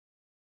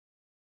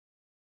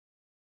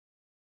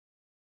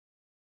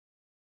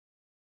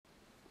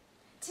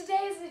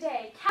Today is the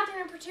day.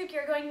 Catherine and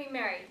Petruchio are going to be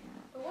married.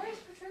 But where is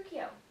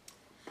Petruchio?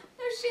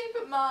 No shame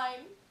but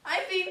mine.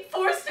 I'm being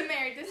forced to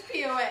marry this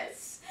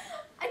POS.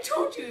 I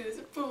told you he was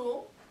a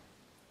fool.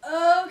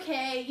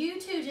 Okay,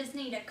 you two just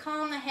need to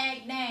calm the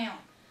heck down.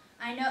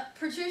 I know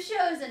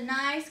Petruchio is a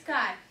nice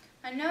guy.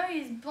 I know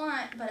he's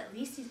blunt, but at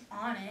least he's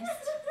honest.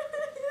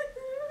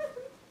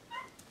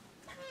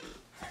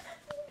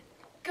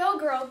 Go,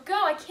 girl,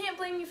 go. I can't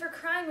blame you for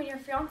crying when your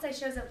fiancé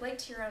shows up late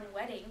to your own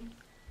wedding.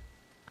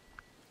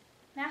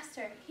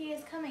 Master, he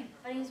is coming,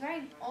 but he's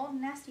wearing old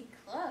nasty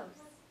clothes.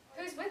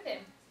 Who's with him?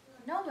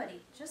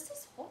 Nobody, just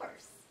his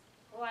horse.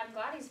 Well, I'm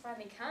glad he's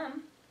finally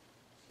come.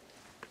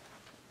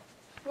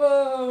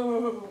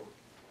 Whoa.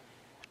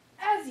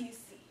 As you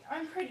see,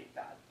 I'm pretty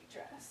badly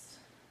dressed.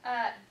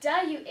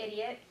 Duh, you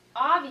idiot.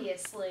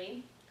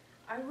 Obviously.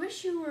 I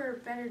wish you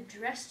were better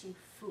dressed, you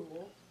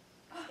fool.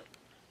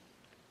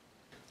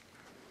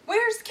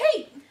 Where's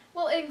Kate?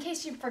 Well, in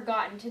case you've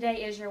forgotten,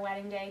 today is your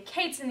wedding day.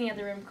 Kate's in the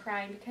other room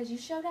crying because you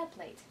showed up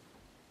late.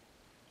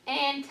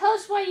 And tell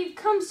us why you've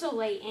come so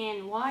late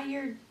and why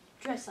you're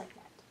dressed like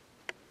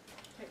that.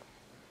 Okay.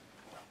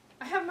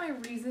 I have my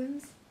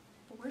reasons,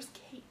 but where's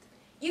Kate?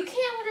 You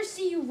can't let her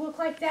see you look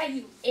like that,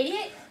 you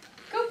idiot.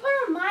 Go put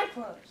on my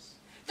clothes.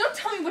 Don't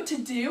tell me what to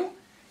do.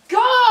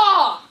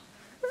 Gah!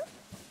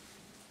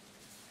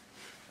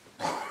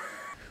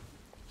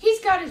 He's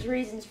got his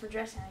reasons for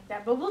dressing like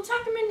that, but we'll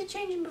talk him into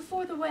changing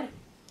before the wedding.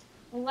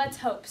 Well, let's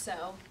hope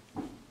so.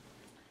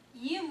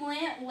 You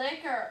lint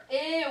liquor.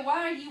 Ew, what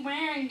are you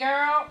wearing,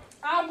 girl?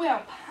 I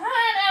will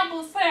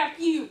pineapple slap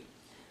you.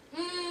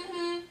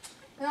 And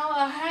all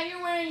the hat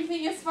you're wearing, you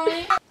think it's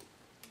funny?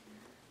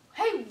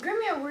 Hey,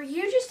 Grimio, were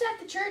you just at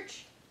the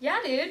church?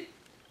 Yeah, dude.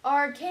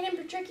 Are Kate and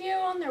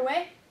Petruchio on their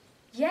way?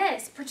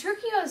 Yes,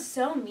 Petruchio is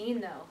so mean,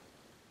 though.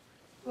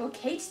 Well,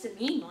 Kate's the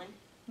mean one.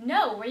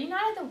 No, were you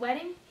not at the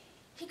wedding?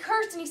 He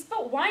cursed and he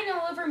spilt wine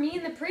all over me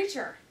and the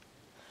preacher.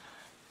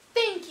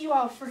 Thank you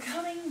all for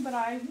coming, but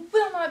I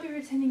will not be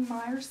attending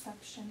my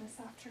reception this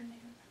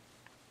afternoon.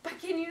 But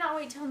can you not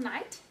wait till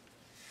night?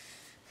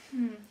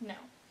 No.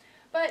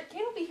 But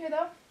Kate will be here,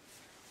 though.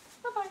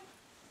 Bye-bye.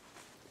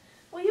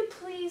 Will you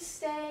please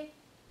stay?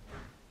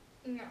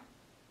 No.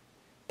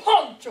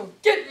 Poncho,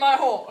 get my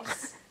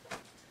horse!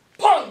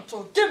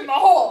 Poncho, get my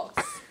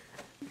horse!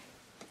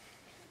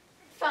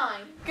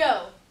 Fine,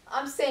 go.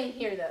 I'm staying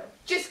here, though.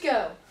 Just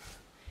go.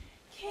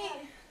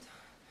 Kate,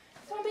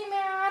 don't be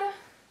mad.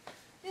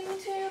 Me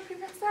too,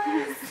 pretty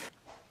princess.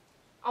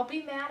 I'll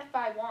be mad if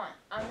I want.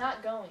 I'm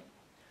not going.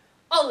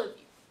 All of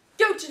you,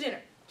 go to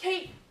dinner.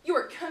 Kate, you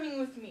are coming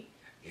with me.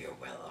 You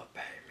will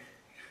obey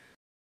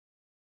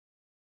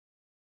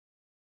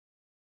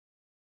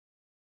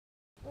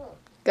me.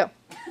 Go.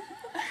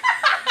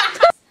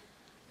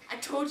 I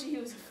told you he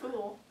was a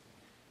fool.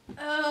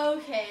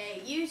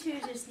 Okay, you two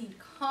just need to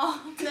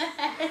calm the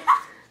heck.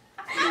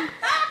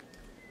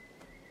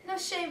 No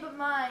shame but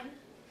mine.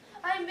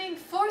 I am being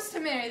forced to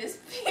marry this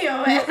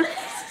POS.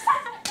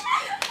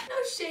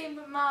 No shame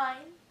but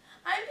mine.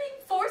 I'm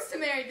being forced to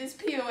marry this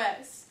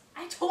POS.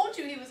 I told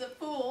you he was a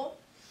fool.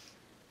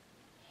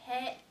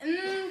 Hey,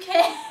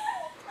 okay.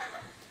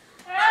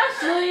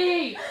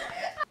 Ashley!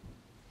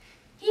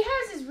 He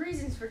has his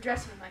reasons for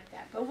dressing like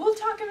that, but we'll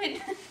talk him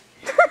into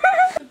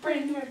The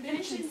brand new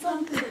invention,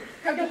 something.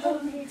 Grab a hold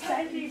of me,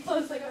 tightly,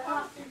 flows like a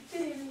hot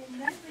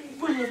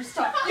Will never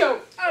stop. Yo,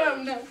 I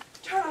don't know.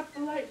 Turn off the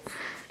lights.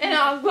 And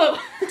I'll glow.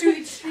 Do the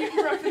extreme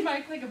rough and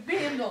mic like a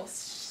vandal.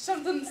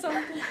 Something.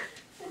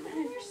 And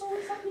then you're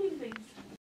slowly stop eating things.